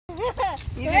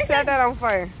set that on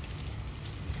fire.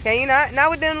 Can you not? Not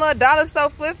with them little dollar store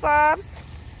flip-flops.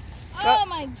 Oh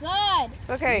my god. It's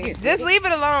okay. Just leave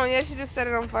it alone. Yeah, she just set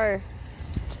it on fire.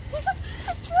 What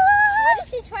is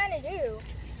she trying to do?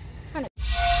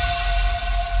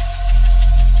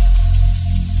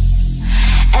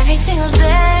 Every single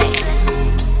day,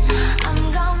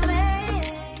 I'm gonna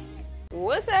make.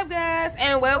 What's up, guys?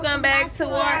 And welcome back to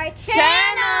our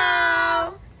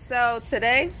channel. So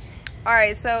today,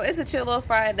 alright, so it's a chill little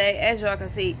Friday. As y'all can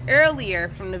see earlier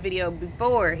from the video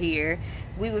before here,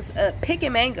 we was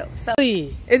picking mangoes. So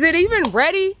is it even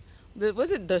ready?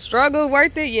 Was it the struggle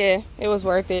worth it? Yeah, it was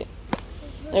worth it.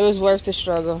 It was worth the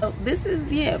struggle. So this is,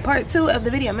 yeah, part 2 of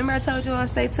the video. Remember I told y'all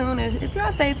stay tuned. If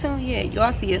y'all stay tuned, yeah,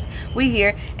 y'all see us. We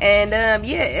here. And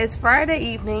yeah, it's Friday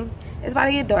evening. It's about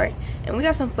to get dark. And we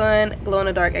got some fun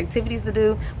glow-in-the-dark activities to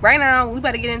do. Right now, we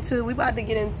about to get into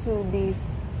these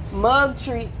mug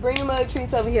treats. Bring the mug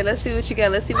treats over here. Let's see what you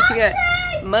got. Let's see what you got.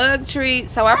 Mug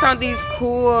treats. So I found these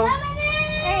cool.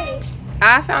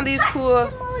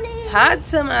 Hot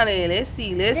tamale. Let's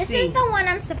see. This is the one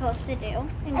I'm supposed to do.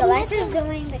 And Galax is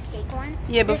doing the cake one.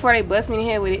 Yeah, before they bust me in the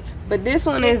head with it. But this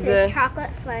one is the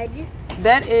chocolate fudge.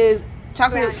 That is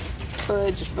chocolate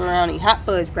fudge brownie. Hot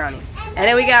fudge brownie. And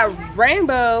then we got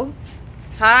rainbow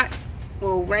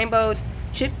rainbow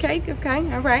chip cake.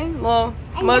 Okay, all right. Little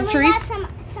mug treats. We got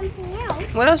something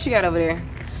else. What else you got over there?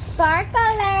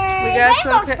 Sparklers.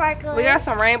 We got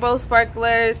some rainbow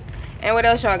sparklers. And what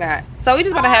else y'all got? So we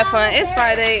just about to have fun. It's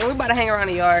Friday and we about to hang around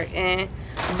the yard and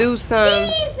do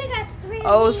some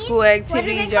old school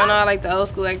activities. Y'all know I like the old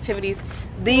school activities.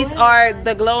 These are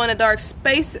the glow-in-the-dark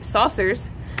space saucers.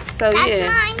 So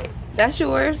yeah, that's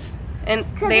yours. And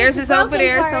theirs is over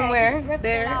there somewhere.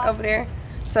 Over there.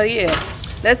 So yeah,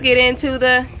 let's get into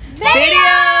the video.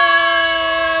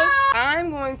 I'm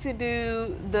going to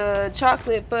do the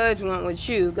chocolate fudge one with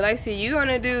you. Galaxy, you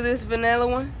gonna do this vanilla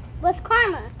one? With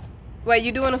Karma. Wait,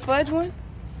 you doing a fudge one?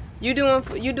 You doing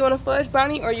a fudge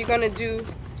brownie, or you gonna do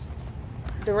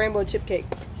the rainbow chip cake?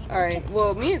 All right.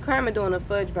 Well, me and Karma doing a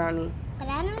fudge brownie. But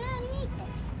I don't know how to make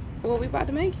this. Well, we about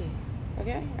to make it.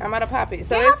 Okay. I'm about to pop it.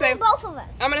 So you're helping both of us.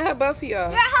 I'm gonna help both of y'all.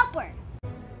 You're a helper.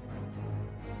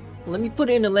 Let me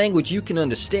put it in a language you can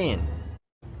understand.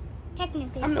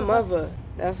 Technically. I'm the mother.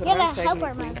 That's what I'm technically.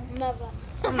 You're the helper, mother.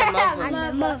 I'm the mother. I'm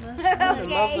the mother. I'm the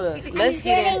mother. Let's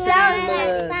get into these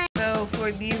mugs. So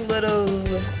for these little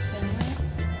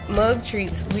mug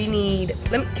treats, we need.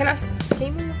 Can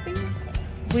you move your finger?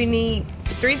 We need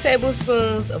 3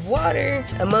 tablespoons of water,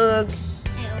 a mug,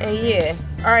 and yeah.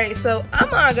 All right, so I'm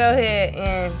gonna go ahead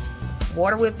and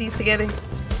water whip these together,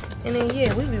 and then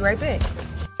yeah, we'll be right back.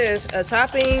 There's a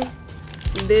topping.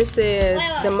 This is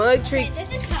the mug treat.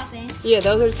 This is topping. Yeah,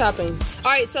 those are the toppings.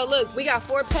 All right, so look, we got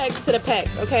 4 packs to the pack,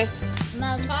 okay?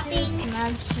 Mug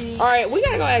treat. All right, we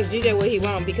gotta go ask DJ what he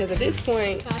wants, because at this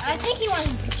point, I think he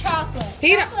wants chocolate.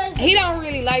 He don't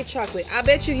really like chocolate. I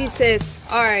bet you he says,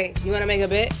 all right, you wanna make a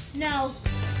bet? No.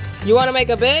 You wanna make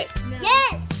a bet? No.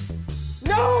 Yes.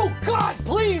 No, God,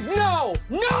 please, no,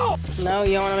 no. No,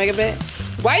 you don't wanna make a bet?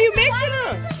 Why you mixing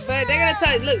them? But they're gonna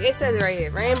tell you, look, it says it right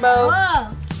here, rainbow.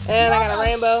 Whoa. And I got a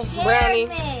rainbow, brownie.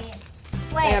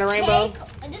 Wait, I got a rainbow.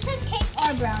 Cake. This is cake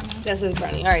or brownie? That's his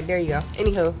brownie. All right, there you go.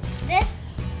 Anywho. This?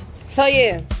 So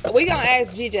yeah, we gonna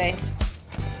ask GJ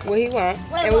what he want,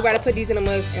 and we about to put these in the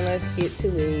mug, and let's get to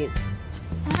it.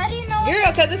 How do you know?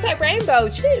 Girl, cause it's like rainbow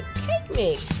chip cake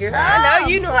mix. Girl, I know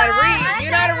you know how to read.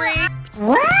 You know how to read.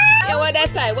 Yeah, what that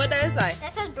say? What that say?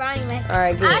 That says brownie mix. All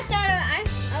right, good. I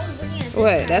was looking at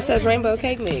What? That says rainbow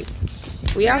cake mix.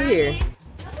 We out here.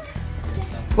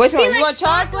 Which one? You want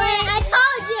chocolate? I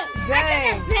told you. Dang. I should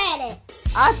have bet it.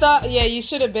 I thought, yeah, you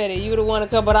should have bet it. You would have won a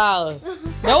couple dollars.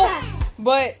 Nope.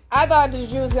 But I thought that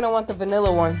you was gonna want the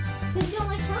vanilla one. Because you don't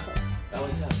like chocolate.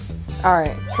 All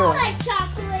right, cool. I like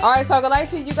chocolate. All right, so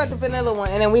Galaxy, you got the vanilla one,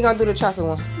 and then we gonna do the chocolate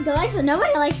one. Galaxy,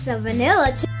 nobody likes the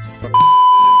vanilla.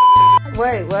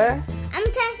 Wait, what? I'm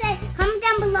trying to say, comment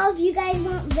down below if you guys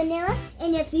want vanilla,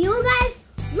 and if you guys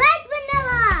like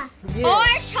vanilla Yeah. or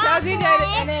chocolate. Tell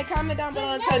DJ and then comment down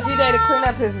below and tell DJ to clean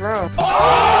up his room.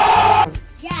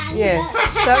 Yeah.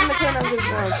 Tell him to clean up his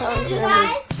room. Tell him to clean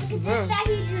up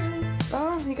his room.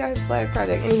 Oh, he got his flag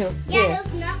project. Anywho, yeah.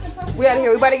 We out of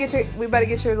here. We about to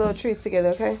get your little treats together,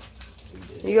 okay?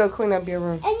 You go clean up your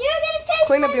room. And you're gonna taste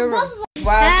clean up your room.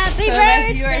 Wow. Happy so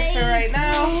that's yours for right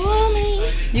now.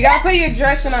 You gotta put your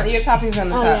dressing on your toppings on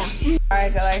the top. Yeah. All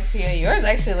right, Galaxy. Yours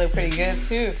actually look pretty good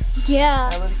too. Yeah.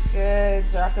 That looks good.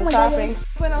 Drop the toppings.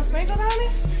 Put no sprinkles on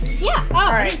it? Yeah. Oh,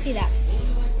 right. I didn't see that.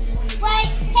 Wait,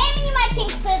 hand me my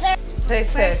pink scissors.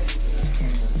 Taste test.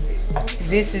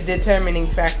 This is determining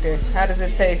factor. How does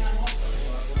it taste?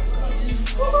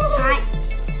 Hot.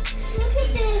 Look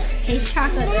at this. Taste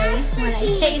chocolate though when I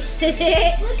tasted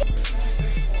it.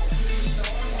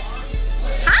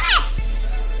 Hot!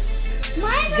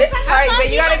 Alright, but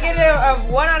you gotta get it a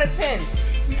 1 out of 10.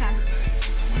 Okay.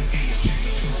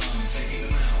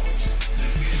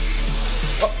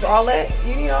 Oh, all that?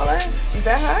 You need all that? Is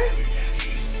that high?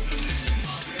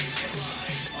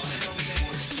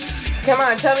 Come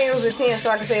on, tell me it was a 10 so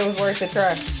I can say it was worth the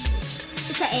try.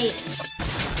 It's an 8.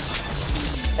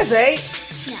 It's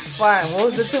 8? Yeah. Fine. What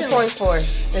was the 2 points for?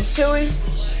 It's chewy?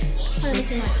 Probably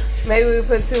too much. Maybe we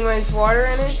put too much water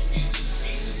in it?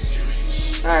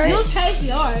 Alright. You'll taste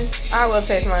yours. I will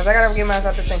taste mine. I gotta get mine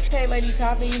out the thing. Hey, lady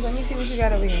toppings, let me see what you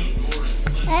got over here.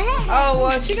 Oh,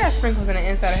 well, she got sprinkles in the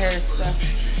inside of her stuff.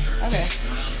 Okay.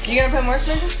 You gonna put more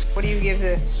sprinkles? What do you give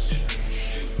this?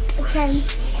 A 10.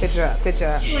 Good job, good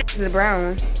job. This is the brown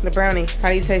one, the brownie. How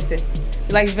do you taste it?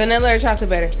 You like vanilla or chocolate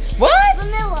better? What?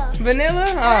 Vanilla. Vanilla?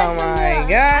 Oh my I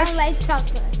gosh. like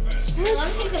chocolate.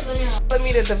 Let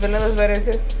me that the vanilla's better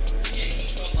too.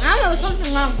 I don't know,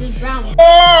 something wrong with this brown.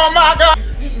 Oh my god.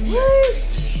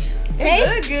 It Taste?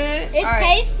 look good. It All right.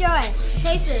 tastes good.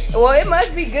 Taste this. Well, it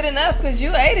must be good enough because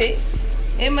you ate it.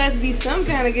 It must be some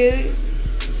kind of good.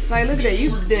 Like, look at that. You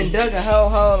done dug a whole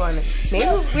hole on it. Maybe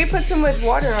we put too much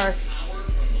water in ours.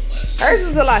 Ours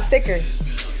was a lot thicker.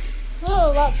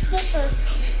 Oh, a lot thicker.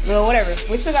 Well, whatever.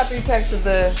 We still got 3 packs of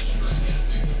the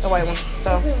white one.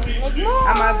 So,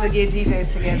 I might as well get GJ's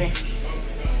together.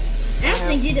 I don't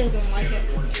think Gito's gonna like it.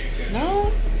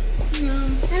 No?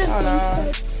 No. Oh,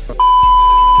 no.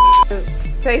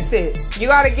 Taste it. You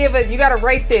gotta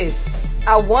rate this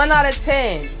a 1 out of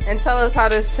 10 and tell us how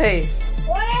this tastes.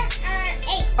 4 or 8.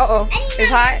 Uh-oh. Any It's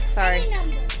number. hot? Sorry. Any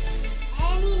number.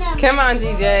 Any number. Come on,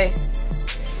 GJ.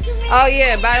 Oh,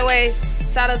 yeah. By the way,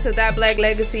 shout out to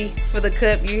ThatBlackLegacy for the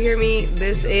cup. You hear me?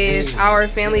 This is our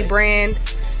family brand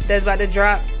that's about to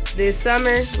drop this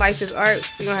summer. Life is art.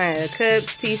 We're going to have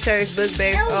cups, t-shirts, book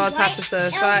bags, all types of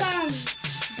stuff. So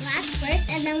black first,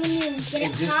 and then when you get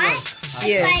it hot,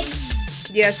 yeah.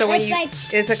 Yeah, so when it's you, like-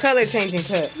 it's a color changing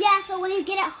cup. yeah, so when you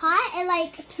get it hot, it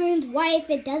like turns white. If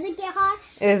it doesn't get hot,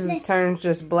 It turns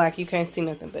just black. You can't see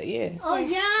nothing, but yeah. Oh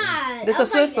yeah. This I a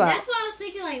was like, flip-flop. That's what I was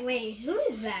thinking. Like, wait, who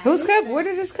is that? Whose cup? Where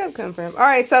did this cup come from? All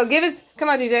right, so give us, come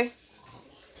on, GJ.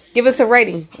 Give us a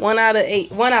rating. 1 out of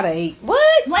 8. 1 out of 8.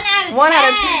 What? 1 out of 10. 1 out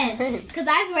of 10. Because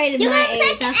I've rated you my can 8.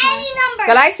 pick That's any why.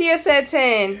 number. Galaxia said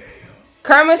 10.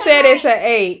 Karma said it's an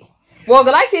 8. Well,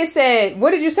 Galaxia said, what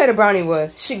did you say the brownie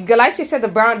was? Galaxia said the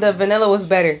vanilla was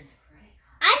better.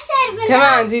 I said vanilla. Come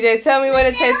on, GJ, tell me what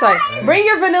it tastes like. Bring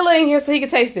your vanilla in here so he can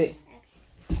taste it.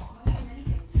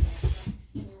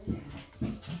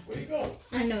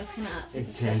 I know it's gonna.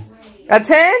 It's 10. A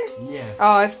 10? Yeah.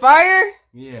 Oh, it's fire?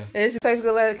 Yeah. It tastes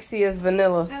Galaxia as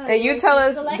vanilla. And you tell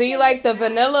us, do you like the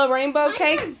vanilla rainbow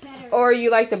cake or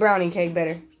you like the brownie cake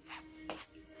better?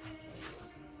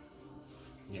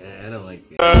 Yeah, I don't like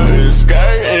it.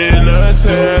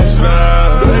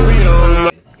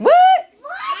 What?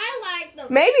 I like the.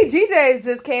 Maybe GJ's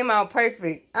just came out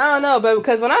perfect. I don't know, but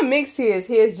because when I mixed his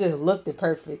just looked it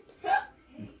perfect.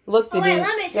 Looked at Wait, it.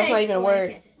 let me That's say. not even a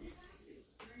word.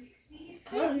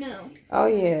 Oh no. Oh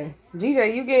yeah,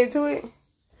 GJ, you get into it.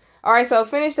 All right, so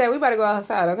finish that. We about to go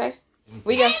outside, okay?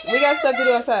 We got stuff to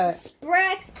do outside.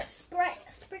 Spread.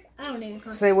 I don't even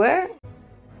know. Say what?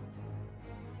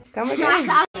 Come again.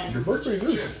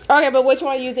 Okay, but which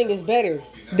one do you think is better,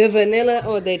 the vanilla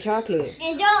or the chocolate?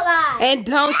 And don't lie. And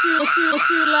don't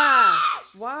you lie.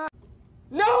 Why?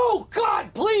 No!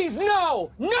 God, please,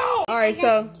 no! No! All right,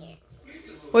 so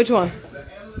which one?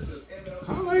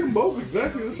 I like them both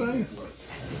exactly the same.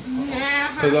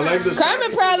 Because I like the.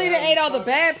 Carmen probably done ate all the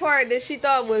bad part that she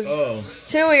thought was Oh.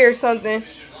 chewy or something.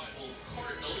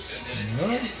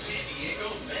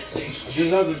 She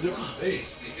has a different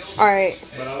taste. All right,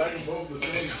 But I like them both the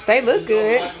same. they look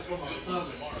good.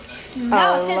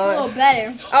 No, it tastes a little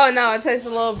better. Oh no, it tastes a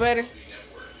little better.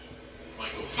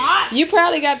 You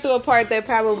probably got through a part that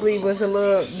probably was a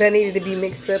little that needed to be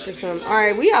mixed up or something. All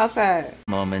right, we outside.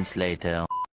 Moments later.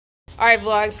 All right,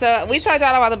 vlog. So we told y'all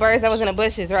about the birds that was in the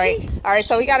bushes, right? All right,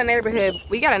 so we got a neighborhood.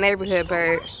 We got a neighborhood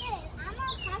bird. I'm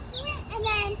gonna talk to it, and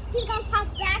then he's gonna talk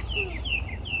back to me.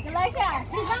 Alexa,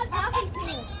 he's not talking to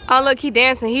me. Oh look, he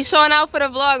dancing. He's showing out for the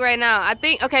vlog right now. I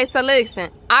think. Okay, so listen.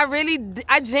 I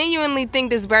genuinely think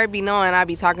this bird be knowing I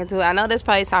be talking to it. I know this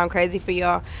probably sound crazy for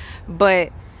y'all,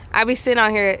 but I be sitting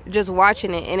out here just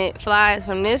watching it, and it flies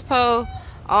from this pole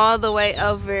all the way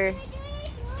over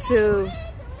to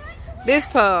this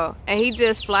pole, and he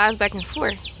just flies back and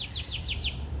forth,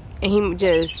 and he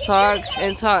just talks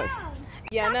and talks.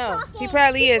 Yeah, I know. He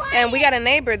probably is. And we got a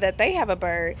neighbor that they have a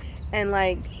bird, And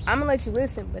like, I'm gonna let you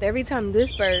listen, but every time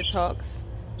this bird talks,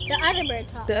 The other bird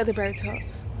talks. the other bird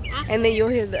talks. And then you'll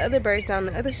hear the other birds down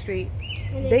the other street.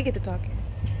 They get to talking.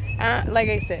 Like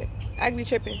I said, I could be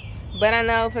tripping. But I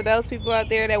know for those people out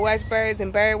there that watch birds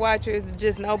and bird watchers,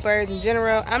 just know birds in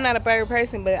general. I'm not a bird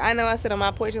person, but I know I sit on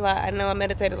my porch a lot. I know I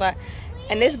meditate a lot.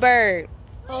 And this bird,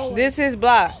 this is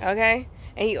Block, okay?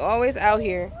 And he always out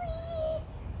here.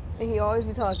 And he always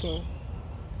be talking.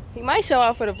 He might show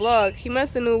out for the vlog. He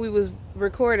must have knew we was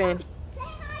recording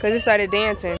because he started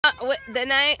dancing.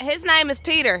 His name is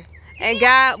Peter. And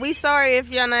God, we sorry if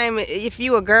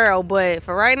you a girl, but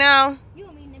for right now,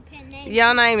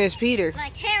 y'all name is Peter.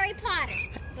 Like Harry Potter.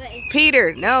 But it's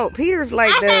Peter. No, Peter's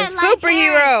like the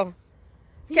superhero.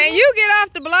 Can you get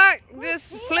off the block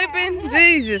just flipping?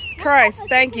 Jesus Christ,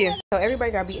 thank you. So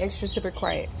everybody gotta be extra super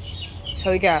quiet.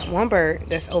 So we got one bird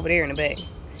that's over there in the back.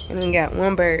 And then we got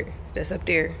one bird that's up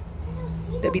there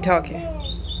that be talking.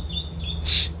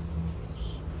 Shh.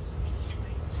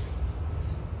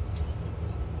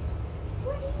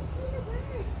 Where do you see the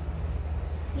bird?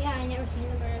 Yeah, I never seen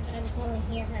the bird. I just only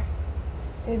hear her.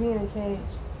 Maybe in a cage.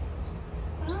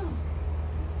 Oh.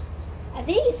 I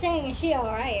think he's saying, is she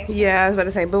alright? Yeah, I was about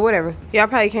to say, but whatever. Y'all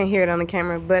probably can't hear it on the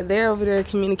camera, but they're over there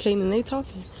communicating and they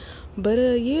talking. But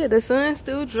yeah, the sun's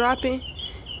still dropping.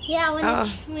 Yeah,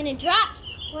 when it drops,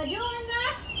 we're doing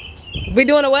this. We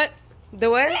doing a what? The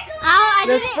what? Oh,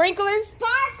 the sprinklers?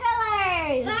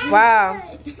 Sparklers!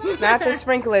 Wow. Not the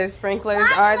sprinklers. Sprinklers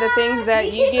are the things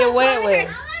that you get wet with.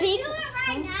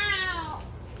 Right now.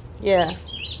 Yeah. I'm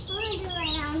gonna do it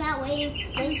right now. I'm not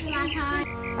wasting my time.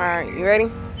 Alright, you ready?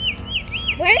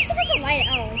 Where are you supposed to light it?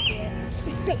 Oh, I see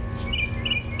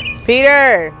it.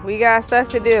 Peter, we got stuff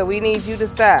to do. We need you to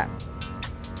stop.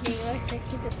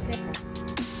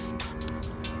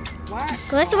 What?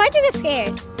 Glissa, why'd you get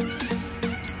scared?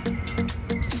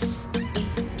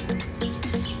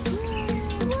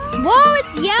 Whoa,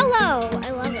 it's yellow.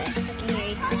 I love it. I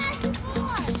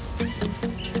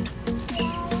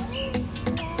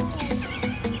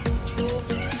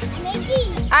can hear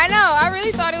you. I know. I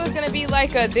really thought it was going to be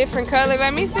like a different color.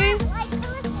 Let me see.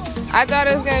 I thought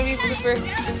it was going to be super.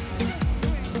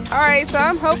 Alright, so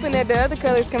I'm hoping that the other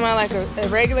colors come out like a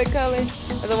regular color.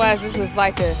 Otherwise, this was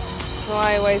like a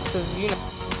fly waste of, you know.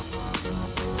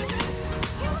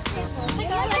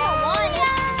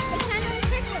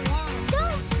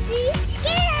 Don't be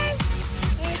scared.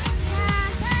 It's not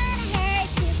gonna hurt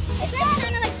you. It's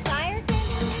kind of like fire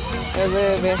candles. A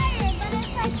little bit.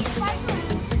 But it's like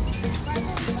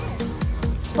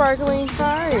Sparkling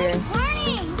fire.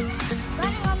 burning.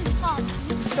 Burning on the top.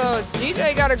 So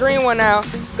GJ got a green one now.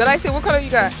 Galaxy, what color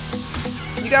you got?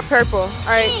 You got purple.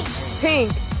 Alright.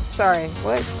 Pink. Sorry.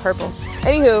 What? Purple.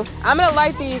 Anywho, I'm gonna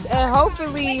light these and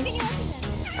hopefully.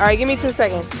 Alright, give me 2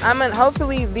 seconds.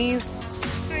 Hopefully these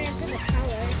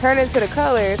turn into the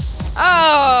colors.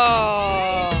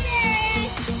 Oh!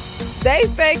 They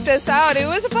faked us out. It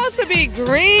was supposed to be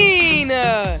green.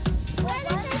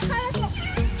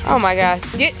 Oh my gosh.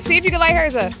 See if you can light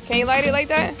hers up. Can you light it like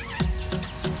that?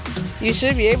 You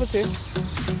should be able to.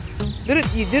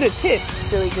 You do the tip,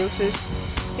 silly gooses.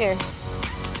 Here.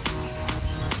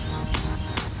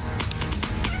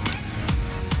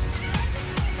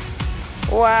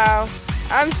 Wow.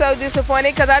 I'm so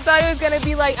disappointed because I thought it was going to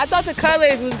be like, I thought the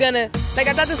colors was going to, like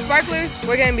I thought the sparklers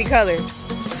were going to be colors.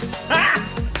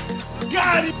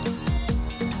 Got it!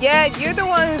 Yeah, you're the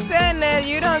one who said that.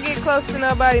 You don't get close to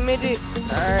nobody, midget.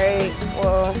 Alright,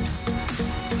 well.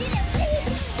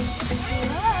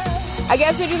 I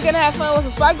guess we're just going to have fun with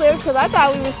the sparklers because I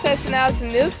thought we was testing out some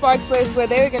new sparklers where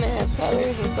they were going to have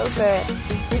colors. I'm so sad.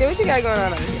 What you got going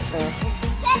on over here, man?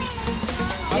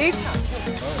 Why are you trying to kill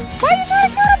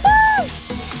the bug?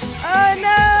 Oh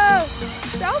no!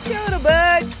 Don't kill the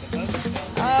bug.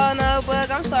 Oh no, bug.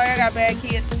 I'm sorry, I got bad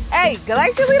kids. Hey,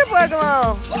 Galaxy, leave the bug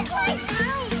alone.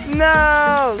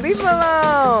 No, leave him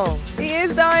alone. He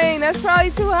is dying. That's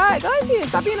probably too hot. Galaxy,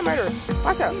 stop being a murderer.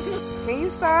 Watch out. Can you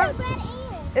stop?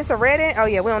 It's a red ant? Oh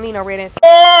yeah, we don't need no red ants.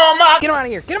 Oh my! Get him out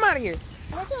of here. Get him out of here.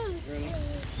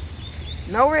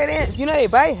 No red ants. You know they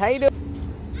bite. How you doing?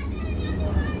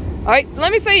 All right,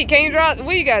 let me see. Can you draw?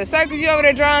 What you got? A circle? You over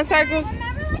there drawing circles?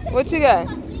 What you got?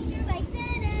 All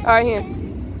right, here.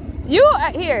 You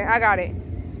here? I got it.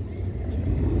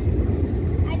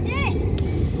 I did.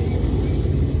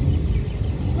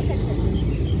 Look at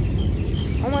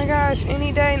this. Oh my gosh!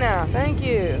 Any day now. Thank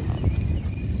you.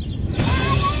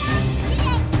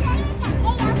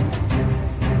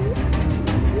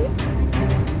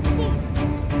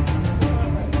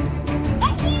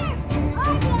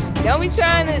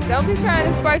 Don't be trying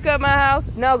to spark up my house.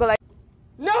 No, go like.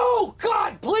 No!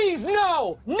 God, please,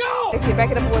 no! No! Galaxy,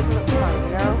 back it up, boys. Come on,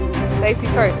 you know? Safety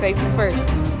first, safety first.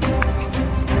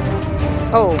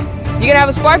 Oh, you gonna have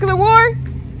a sparkler war?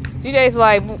 DJ's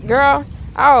like, girl,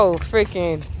 oh,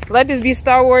 freaking, let this be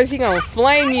Star Wars. He gonna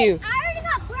flame you. I already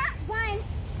got burnt once.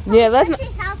 Yeah, let's not.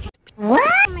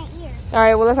 What? My ear. All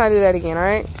right, well, let's not do that again, all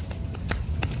right?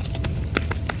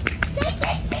 Stay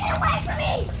 6 feet away from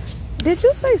me. Did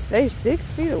you say stay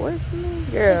 6 feet away from me?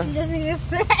 Girl. She doesn't get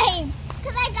flame.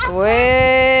 Cause I got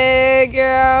Wait,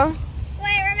 girl.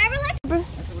 Wait, remember like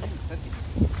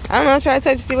I don't know, try to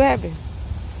touch it, see what happens.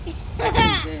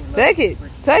 Take it,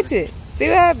 touch it, see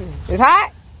what happens. It's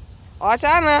hot. Watch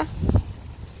out now.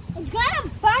 it's gonna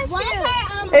burn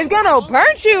you. It's gonna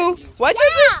burn you. What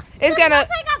you do? It's gonna.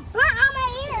 I got burnt on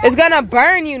my ear. It's gonna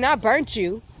burn you, not burnt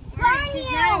you. Burn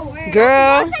you.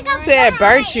 Girl, Once I got said burnt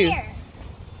on burnt my you. ear.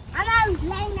 I'm not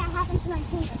letting that happen to my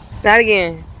finger. Not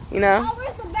again. You know. Oh,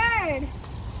 where's the bird?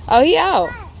 Oh, he out.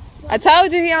 I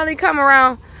told you he only come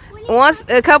around once,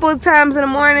 a couple of times in the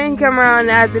morning. He come around in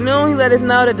the afternoon. He let us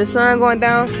know that the sun going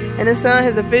down and the sun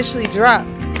has officially dropped.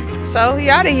 So he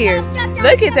out of here.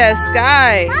 Look at that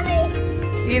sky.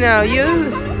 Mommy, You know, you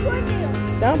coming toward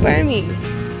you. don't burn me.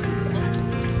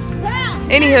 Girl.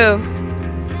 Anywho,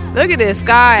 look at this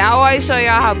sky. I always show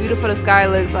y'all how beautiful the sky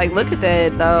looks. Like, look at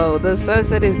that though. The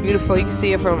sunset is beautiful. You can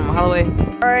see it from a mile away.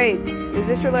 All right, is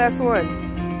this your last one?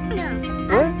 No.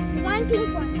 What? One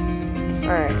pink one. All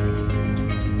right.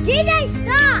 DJ,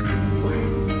 stop.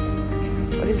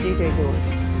 What is DJ doing?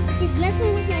 He's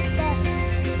messing with my stuff.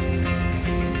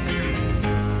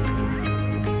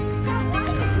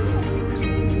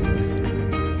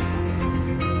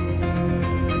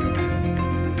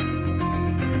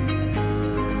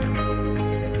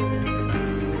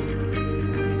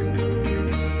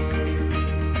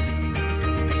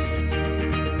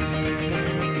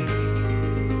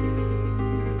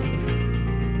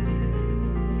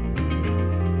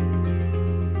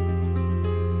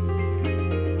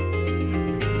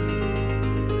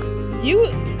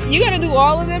 You gonna do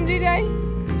all of them, DJ?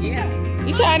 Yeah.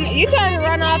 You trying to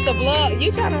run off the blog? You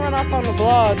trying to run off on the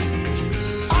blog?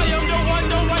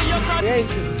 Yeah,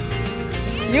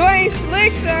 you ain't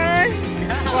slick, son.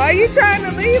 Why you trying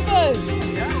to leave us?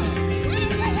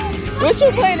 What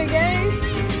you playing the game?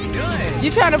 Good.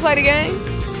 You trying to play the game?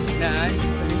 Nah.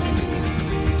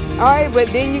 All right, but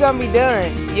then you gonna be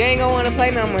done. You ain't gonna want to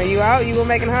play no more. You out? You gonna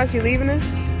make in the house? You leaving us?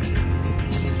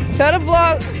 Tell the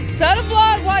vlog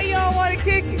why you don't want to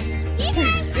kick it.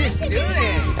 Just do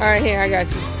it. All right, here, I got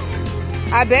you.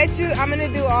 I bet you I'm going to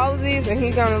do all of these and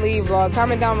he's going to leave, vlog.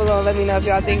 Comment down below and let me know if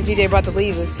y'all think DJ about to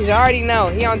leave us. Because you already know,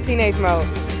 he on teenage mode.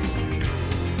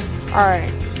 All right.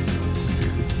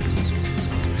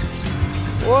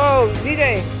 Whoa,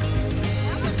 DJ.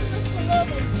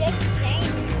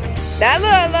 That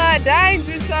little lot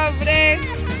dangerous over there. Wait,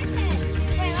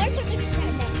 let me put this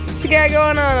in my What you got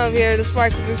going on over here, the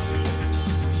sparklers?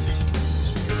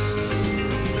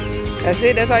 That's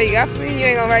it? That's all you got for me? You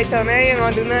ain't gonna write your name? You ain't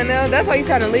gonna do nothing else? That's why you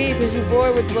trying to leave, because you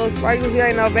bored with the little sparklers. You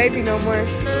ain't no baby no more.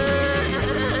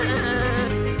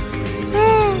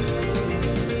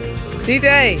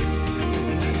 DJ!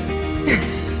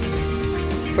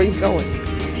 Where you going?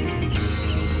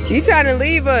 You trying to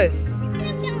leave us?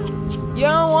 You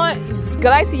don't want...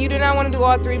 Galaxy, you do not want to do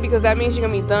all three because that means you're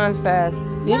gonna be done fast.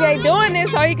 DJ doing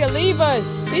this so he can leave us.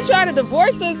 He trying to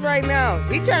divorce us right now.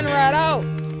 He trying to ride out.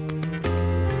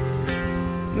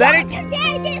 Let it.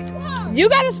 You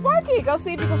gotta spark it. Go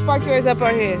see if you can spark yours up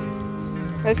on his.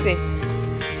 Let's see.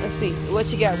 Let's see. What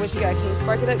you got? What you got? Can you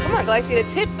spark it up? Come on, Galaxy. The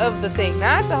tip of the thing,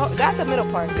 not the middle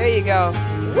part. There you go.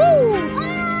 Woo!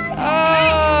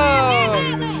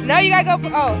 Oh! No, you gotta go.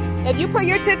 Oh, if you put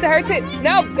your tip to her tip.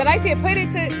 No, Galaxy, put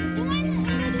it to.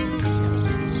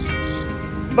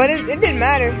 But it didn't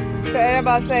matter. I'm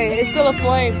about to say it's still a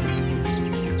flame.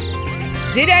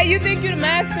 DJ, you think you're the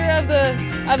master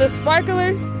of the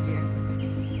sparklers? I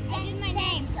did my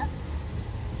name.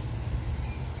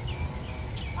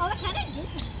 Oh, I kind of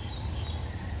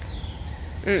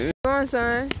did. Come on,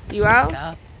 son. You out?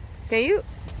 Stop. Can you?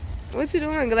 What you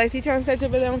doing, Galaxy? You trying to set your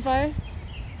bed on fire?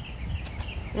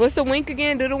 What's the wink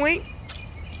again? Do the wink.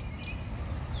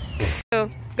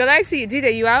 So, Galaxy,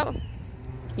 DJ, you out?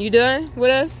 You done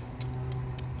with us?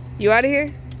 You out of here?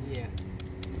 Yeah.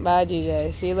 Bye,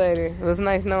 DJ. See you later. It was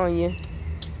nice knowing you.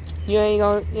 You ain't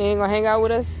gonna hang out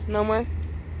with us no more?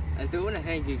 I do want to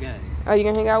hang you guys. Oh, you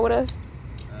gonna hang out with us?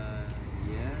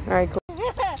 Yeah. All right, cool.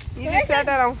 You just set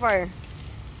that on fire.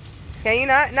 Can you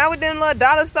not? Not with them little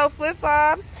dollar store flip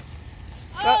flops.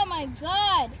 Oh my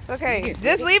god. It's okay.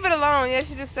 Just leave it alone. Yes,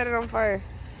 you just set it on fire.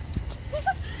 What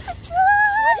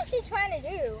is she trying to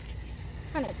do?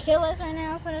 Trying to kill us right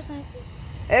now? Put us in.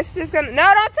 It's just gonna.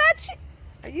 No, don't touch it.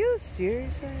 Are you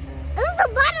serious right now? This is the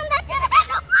button that didn't have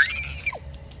no fire.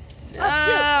 Oh,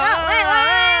 shoot.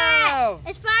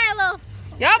 Wait. It's fire, little.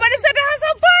 Y'all about to set the house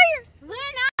on fire.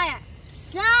 We're not.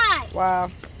 Die. Wow.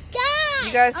 Die.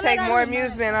 You guys take more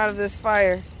amusement out of this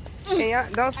fire. Can y'all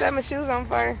don't set my shoes on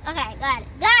fire. Okay, got it.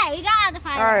 Got it. You got out the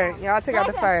fire. All right, y'all take out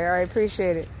the fire. All right,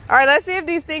 appreciate it. All right, let's see if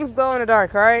these things glow in the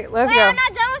dark. All right, let's go. I'm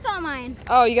not done with all mine.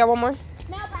 Oh, you got one more? No,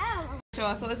 but I don't know. So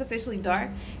it's officially dark,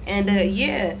 and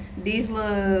yeah, these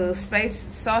little space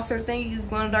saucer thingies,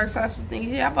 glow in the dark saucer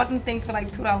thingies. Yeah, I bought them things for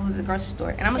like $2 at the grocery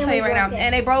store, and I'm gonna tell you right now,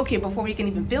 and they broke it before we can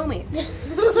even film it. So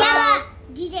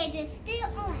DJ is still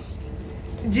on.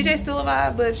 GJ's still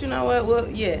alive, but you know what? Well,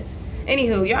 yeah.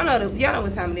 Anywho, y'all know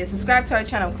what time it is. Subscribe to our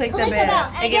channel, click the bell,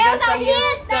 and give us a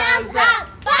huge thumbs up.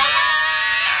 Bye.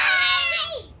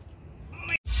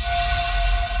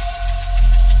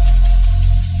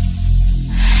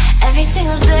 Every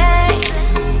single day,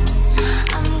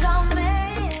 I'm gonna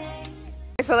make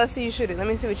it. So let's see you shoot it. Let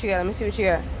me see what you got.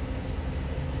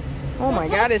 Oh my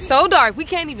God, it's so dark. We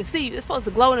can't even see you. It's supposed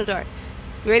to glow in the dark.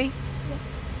 You ready?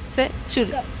 Set, shoot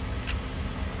it. Go.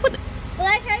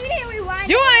 Alexa, you didn't rewind.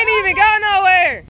 You ain't even go nowhere.